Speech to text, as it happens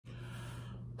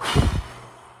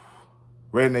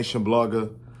Red Nation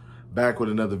blogger, back with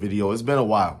another video. It's been a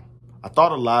while. I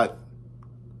thought a lot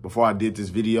before I did this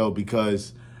video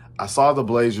because I saw the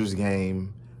Blazers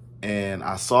game and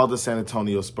I saw the San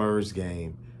Antonio Spurs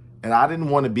game, and I didn't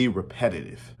want to be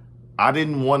repetitive. I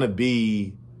didn't want to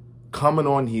be coming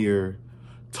on here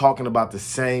talking about the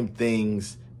same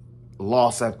things,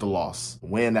 loss after loss,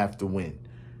 win after win,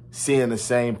 seeing the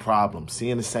same problems,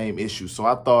 seeing the same issues. So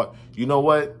I thought, you know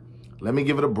what? Let me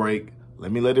give it a break.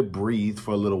 Let me let it breathe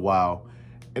for a little while.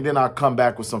 And then I'll come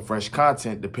back with some fresh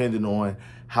content depending on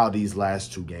how these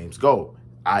last two games go,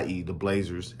 i.e. the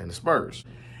Blazers and the Spurs.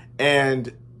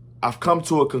 And I've come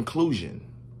to a conclusion.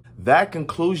 That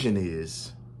conclusion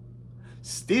is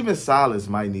Stephen Silas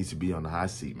might need to be on the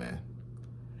hot seat, man.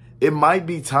 It might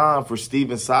be time for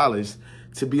Stephen Silas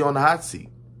to be on the hot seat.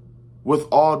 With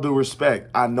all due respect,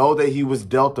 I know that he was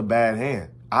dealt a bad hand.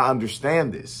 I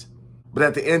understand this. But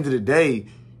at the end of the day,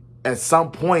 at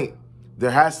some point,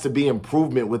 there has to be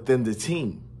improvement within the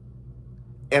team.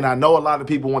 And I know a lot of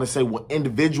people want to say, well,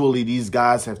 individually, these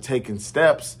guys have taken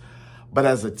steps. But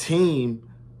as a team,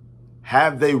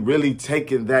 have they really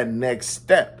taken that next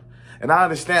step? And I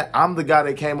understand I'm the guy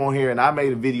that came on here and I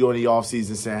made a video in the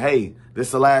offseason saying, hey, this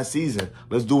is the last season.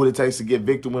 Let's do what it takes to get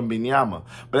Victor Wembanyama.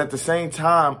 But at the same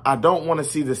time, I don't want to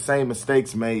see the same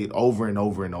mistakes made over and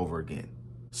over and over again.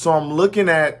 So I'm looking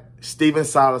at Stephen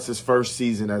Silas' first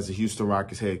season as the Houston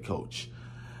Rockets head coach.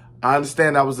 I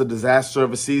understand that was a disaster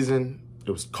of a season. It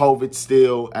was COVID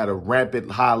still at a rampant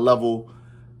high level.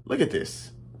 Look at this.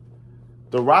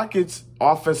 The Rockets'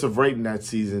 offensive rating that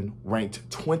season ranked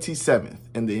 27th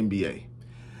in the NBA.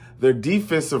 Their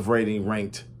defensive rating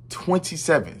ranked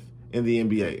 27th in the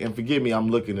NBA. And forgive me, I'm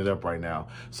looking it up right now.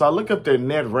 So I look up their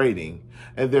net rating,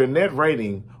 and their net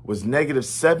rating was negative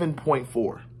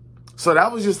 7.4. So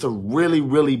that was just a really,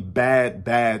 really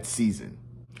bad season.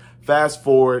 Fast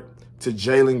forward to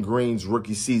Jalen Green's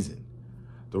rookie season.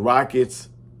 The Rockets,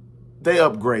 they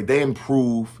upgrade, they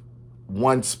improve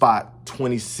one spot,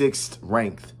 26th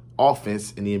ranked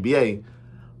offense in the NBA,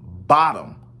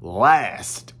 bottom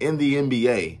last in the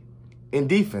NBA in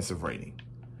defensive rating.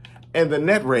 And the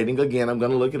net rating, again, I'm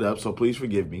going to look it up, so please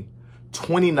forgive me,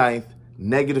 29th,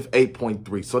 negative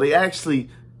 8.3. So they actually,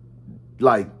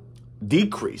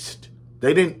 decreased.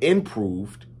 They didn't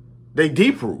improve. They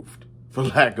deproved, for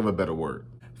lack of a better word.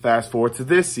 Fast forward to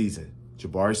this season.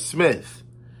 Jabari Smith,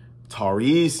 Tari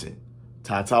Eason,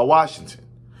 Ty Washington.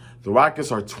 The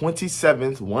Rockets are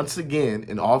 27th once again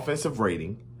in offensive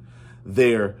rating.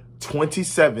 They're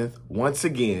 27th once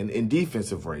again in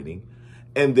defensive rating.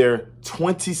 And they're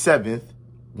 27th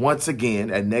once again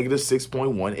at negative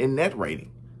 6.1 in net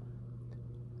rating.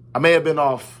 I may have been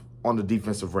off on the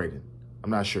defensive rating. I'm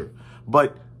not sure.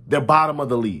 But they're bottom of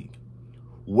the league.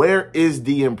 Where is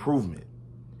the improvement?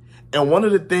 And one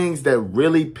of the things that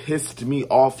really pissed me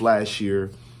off last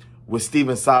year with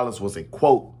Stephen Silas was a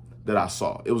quote that I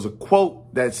saw. It was a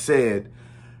quote that said,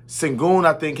 Sengun,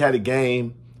 I think, had a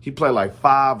game. He played like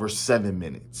 5 or 7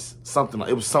 minutes.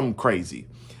 It was something crazy.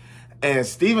 And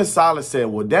Stephen Silas said,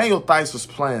 well, Daniel Theis was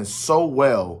playing so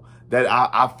well that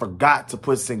I forgot to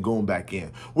put Sengun back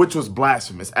in, which was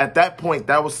blasphemous. At that point,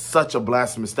 that was such a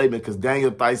blasphemous statement because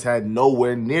Daniel Theis had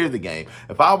nowhere near the game.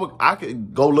 If I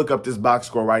could go look up this box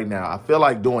score right now. I feel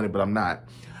like doing it, but I'm not.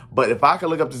 But if I could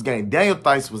look up this game, Daniel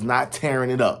Theis was not tearing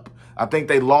it up. I think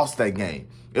they lost that game.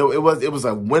 It was a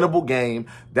winnable game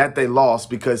that they lost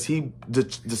because he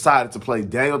decided to play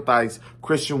Daniel Theis,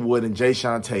 Christian Wood, and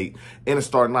Jae'Sean Tate in a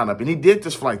starting lineup. And he did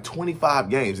this for like 25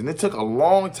 games. And it took a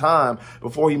long time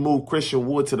before he moved Christian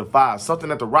Wood to the 5, something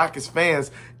that the Rockets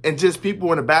fans and just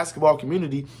people in the basketball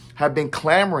community have been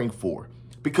clamoring for.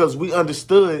 Because we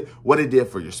understood what it did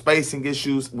for your spacing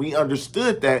issues. We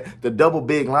understood that the double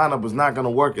big lineup was not going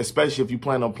to work, especially if you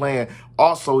plan on playing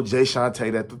also Jae'Sean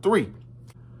Tate at the 3.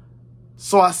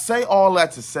 So I say all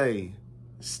that to say,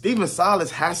 Stephen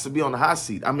Silas has to be on the hot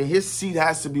seat. I mean, his seat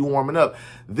has to be warming up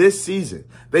this season.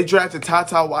 They drafted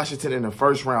Ty Washington in the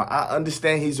first round. I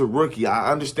understand he's a rookie.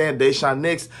 I understand Deshaun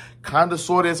Nix kind of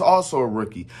sort of is also a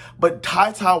rookie. But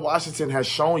Ty Washington has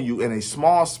shown you in a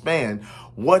small span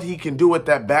what he can do at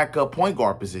that backup point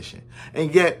guard position.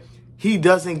 And yet, he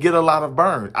doesn't get a lot of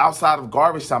burn outside of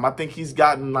garbage time. I think he's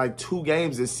gotten like 2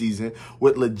 games this season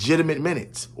with legitimate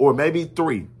minutes, or maybe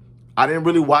 3. I didn't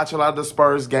really watch a lot of the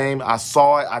Spurs game. I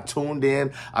saw it. I tuned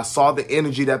in. I saw the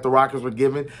energy that the Rockets were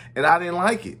giving, and I didn't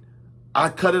like it. I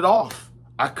cut it off.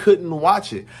 I couldn't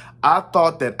watch it. I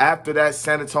thought that after that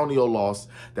San Antonio loss,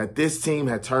 that this team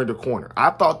had turned a corner. I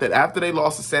thought that after they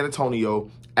lost to San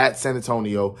Antonio, at San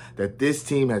Antonio, that this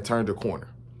team had turned a corner.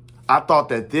 I thought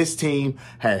that this team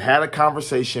had a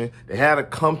conversation. They had a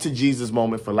come to Jesus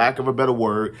moment, for lack of a better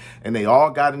word, and they all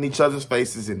got in each other's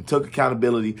faces and took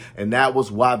accountability. And that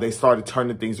was why they started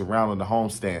turning things around on the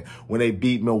homestand, when they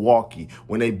beat Milwaukee,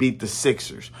 when they beat the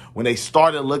Sixers, when they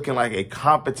started looking like a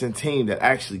competent team that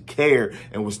actually cared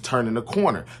and was turning the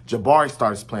corner. Jabari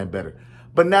started playing better.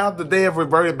 But now that they have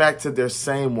reverted back to their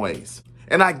same ways.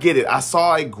 And I get it. I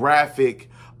saw a graphic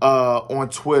on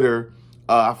Twitter.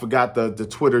 I forgot the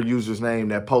Twitter user's name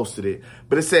that posted it.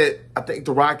 But it said, I think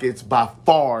the Rockets by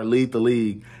far lead the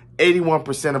league.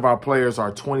 81% of our players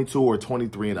are 22 or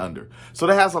 23 and under. So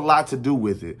that has a lot to do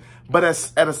with it. But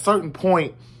at a certain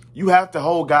point, you have to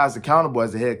hold guys accountable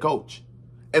as a head coach.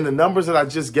 And the numbers that I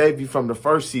just gave you from the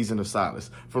first season of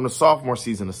Silas, from the sophomore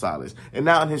season of Silas, and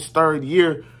now in his third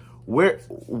year,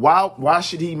 why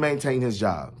should he maintain his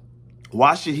job?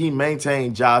 Why should he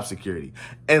maintain job security?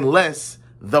 Unless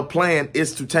the plan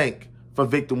is to tank for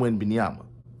Victor Wembanyama.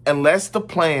 Unless the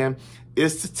plan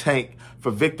is to tank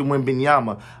for Victor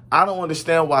Wembanyama, I don't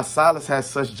understand why Silas has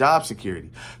such job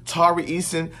security. Tari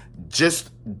Eason,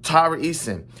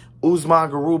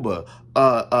 Usman Garuba,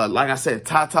 like I said,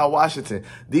 Tata Washington.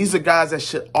 These are guys that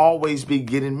should always be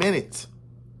getting minutes.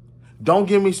 Don't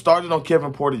get me started on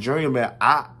Kevin Porter Jr., man.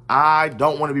 I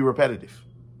don't want to be repetitive.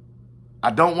 I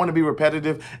don't want to be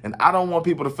repetitive, and I don't want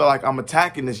people to feel like I'm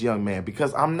attacking this young man,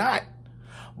 because I'm not.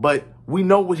 But we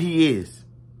know what he is,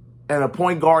 and a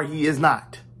point guard he is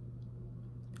not.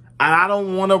 And I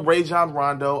don't want a Rajon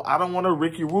Rondo. I don't want a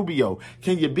Ricky Rubio.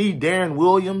 Can you be Darren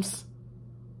Williams?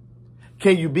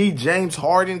 Can you be James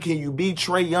Harden? Can you be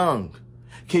Trae Young?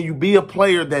 Can you be a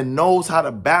player that knows how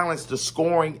to balance the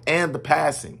scoring and the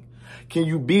passing? Can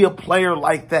you be a player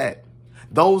like that?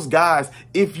 Those guys,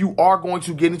 if you are going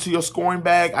to get into your scoring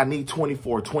bag, I need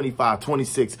 24, 25,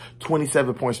 26,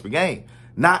 27 points per game.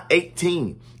 Not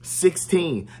 18,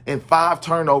 16, and 5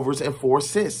 turnovers and 4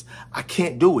 assists. I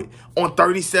can't do it. On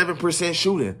 37%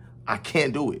 shooting, I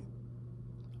can't do it.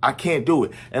 I can't do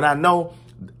it. And I know,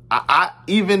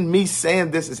 even me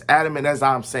saying this as adamant as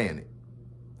I'm saying it,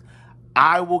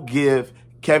 I will give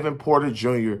Kevin Porter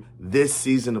Jr. this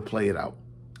season to play it out.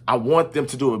 I want them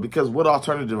to do it, because what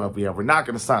alternative have we have? We're not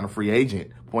going to sign a free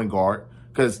agent point guard,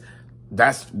 because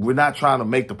we're not trying to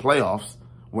make the playoffs.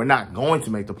 We're not going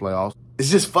to make the playoffs. It's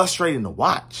just frustrating to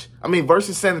watch. I mean,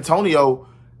 versus San Antonio,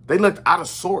 they looked out of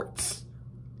sorts.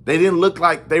 They didn't look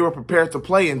like they were prepared to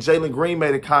play. And Jalen Green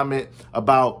made a comment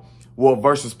about, well,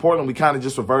 versus Portland, we kind of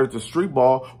just reverted to street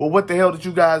ball. Well, what the hell did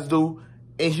you guys do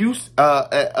in Houston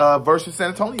versus San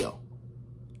Antonio?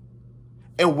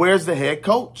 And where's the head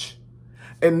coach?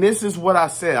 And this is what I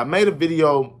said. I made a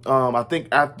video, I think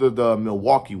after the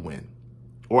Milwaukee win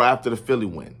or after the Philly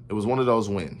win. It was one of those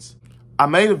wins. I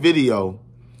made a video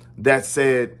that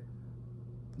said,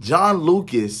 John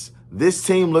Lucas, this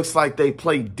team looks like they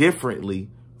play differently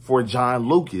for John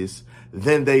Lucas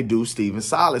than they do Stephen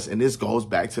Silas. And this goes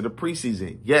back to the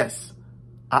preseason. Yes,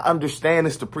 I understand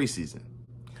it's the preseason.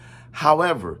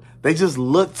 However, they just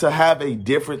look to have a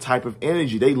different type of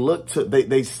energy.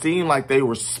 They seem like they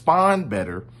respond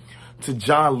better to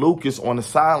John Lucas on the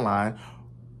sideline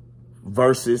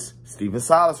versus Stephen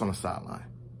Silas on the sideline.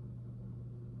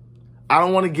 I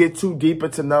don't want to get too deep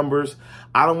into numbers.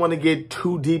 I don't want to get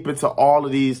too deep into all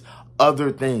of these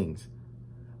other things.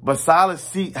 But Silas'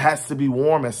 seat has to be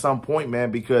warm at some point,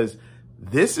 man, because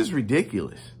this is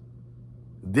ridiculous.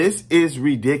 This is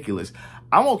ridiculous.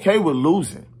 I'm okay with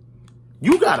losing.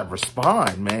 You got to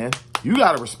respond, man. You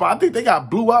got to respond. I think they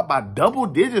got blew out by double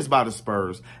digits by the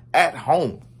Spurs at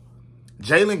home.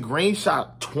 Jalen Green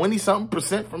shot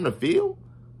 20-something% from the field.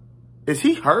 Is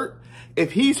he hurt?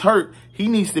 If he's hurt, he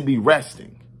needs to be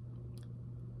resting,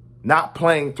 not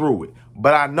playing through it.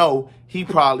 But I know he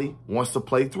probably wants to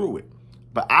play through it.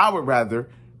 But I would rather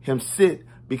him sit,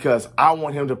 because I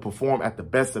want him to perform at the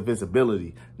best of his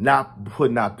ability, not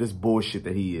putting out this bullshit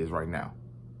that he is right now.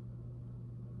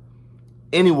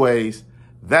 Anyways,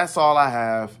 that's all I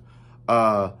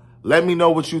have. Let me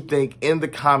know what you think in the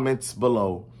comments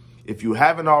below. If you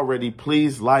haven't already,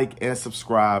 please like and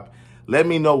subscribe. Let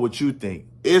me know what you think.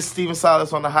 Is Stephen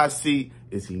Silas on the hot seat?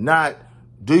 Is he not?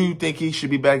 Do you think he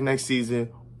should be back next season?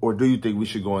 Or do you think we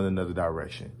should go in another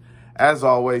direction? As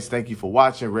always, thank you for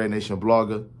watching. Red Nation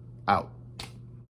Blogger, out.